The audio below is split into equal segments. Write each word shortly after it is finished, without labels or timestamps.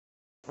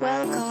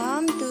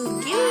Welcome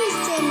to Kiwi's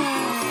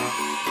channel.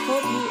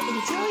 Hope you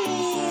enjoy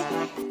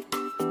it.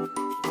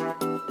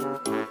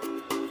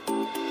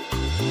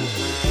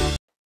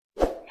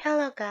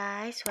 Hello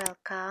guys,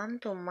 welcome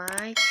to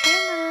my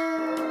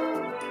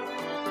channel.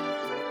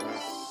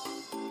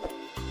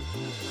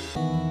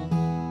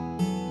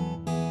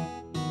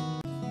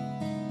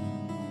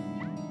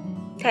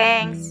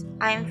 Thanks,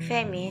 I'm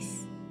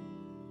famous.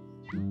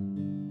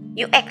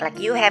 You act like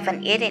you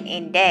haven't eaten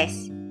in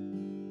days.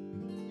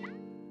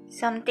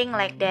 Something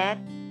like that.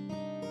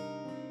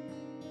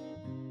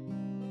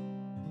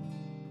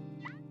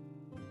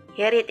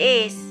 Here it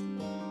is.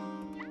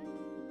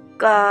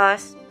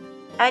 Gosh,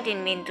 I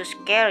didn't mean to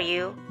scare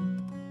you.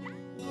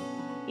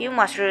 You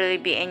must really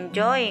be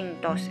enjoying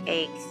those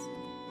eggs.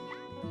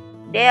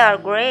 They are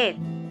great.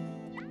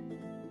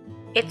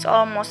 It's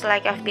almost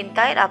like I've been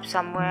tied up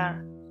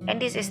somewhere,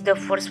 and this is the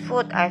first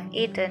food I've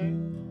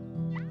eaten.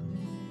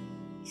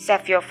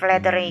 Save your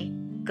flattery,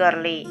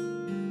 girly.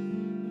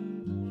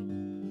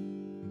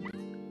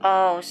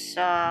 Oh,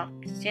 so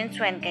since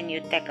when can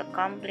you take a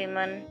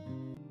compliment?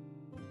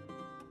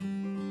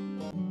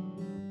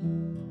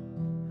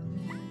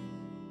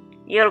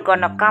 You're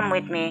gonna come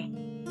with me.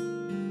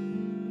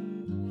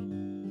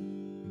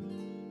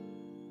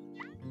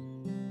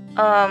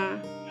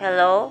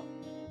 Hello?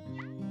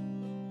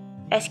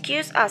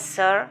 Excuse us,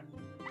 sir.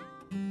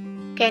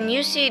 Can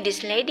you see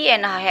this lady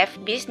and I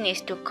have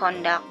business to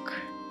conduct?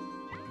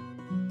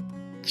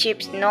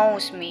 Chips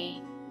knows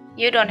me.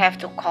 You don't have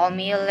to call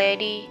me a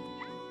lady.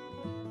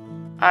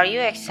 Are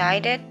you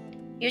excited?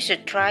 You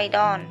should try it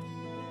on.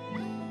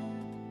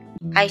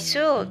 I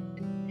should.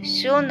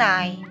 Shouldn't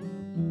I?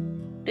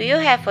 Do you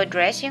have a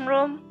dressing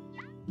room?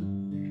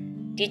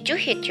 Did you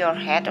hit your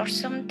head or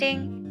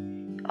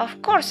something?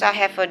 Of course I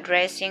have a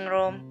dressing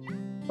room.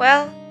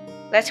 Well,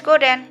 let's go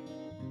then.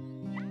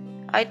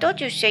 I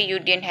thought you said you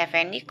didn't have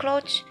any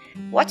clothes.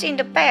 What's in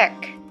the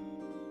bag?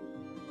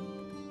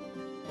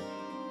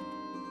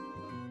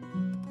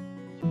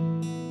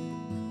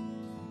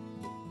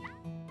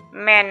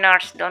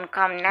 Manners don't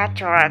come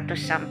natural to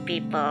some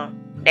people.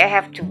 They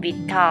have to be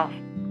tough.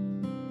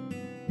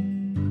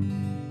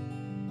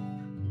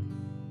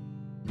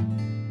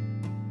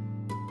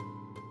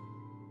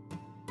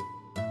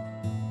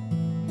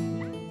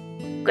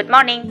 Good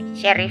morning,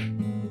 Sheriff.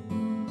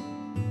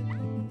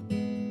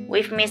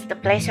 We've missed the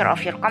pleasure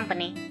of your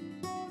company.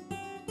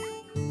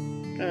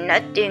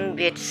 Nothing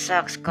beats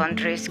Sucks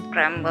Country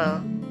Scramble.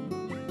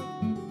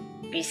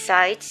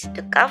 Besides,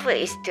 the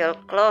cafe is still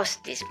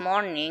closed this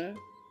morning.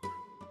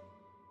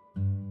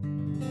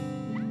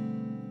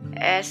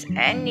 Has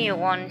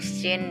anyone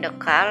seen the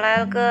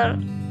Carlyle girl?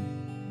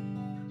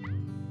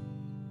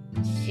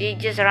 She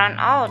just ran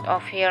out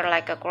of here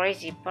like a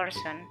crazy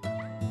person.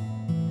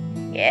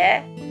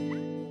 Yeah?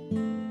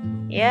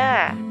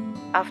 Yeah,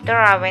 after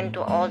I went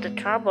to all the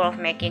trouble of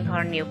making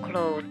her new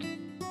clothes.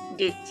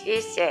 Did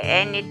she say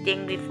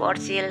anything before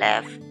she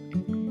left?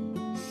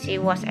 She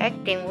was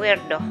acting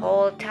weird the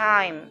whole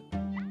time.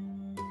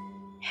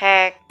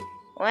 Heck,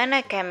 when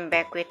I came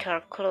back with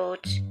her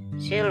clothes,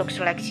 she looks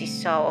like she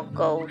saw a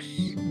ghost.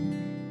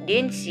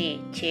 Didn't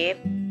she, Chip?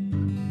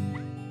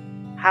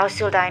 How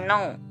should I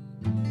know?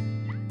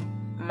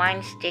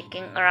 Mind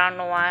sticking around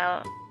a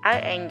while? I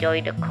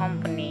enjoy the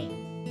company.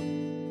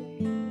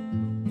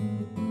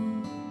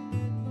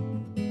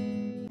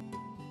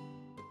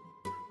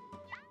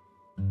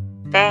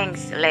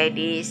 Thanks,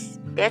 ladies.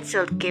 That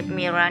should keep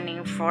me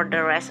running for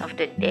the rest of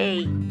the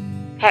day.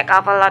 Heck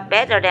of a lot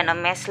better than a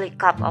messy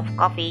cup of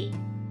coffee.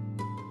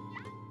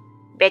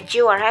 Bet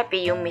you are happy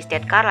you missed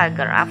that Carlyle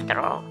girl after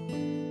all.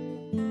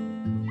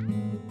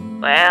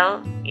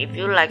 Well, if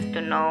you like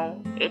to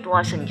know, it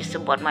wasn't just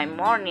about my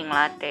morning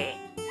latte.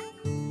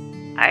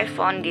 I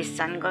found these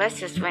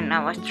sunglasses when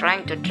I was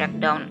trying to track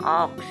down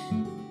Ox.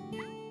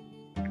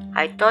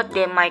 I thought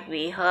they might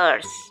be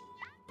hers.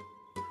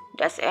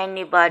 Does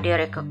anybody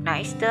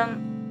recognize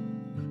them?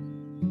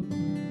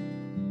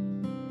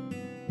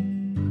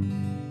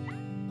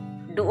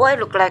 Do I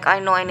look like I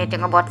know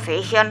anything about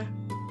fashion?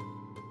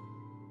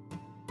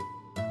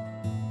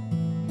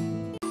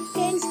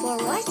 Thanks for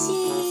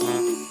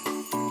watching.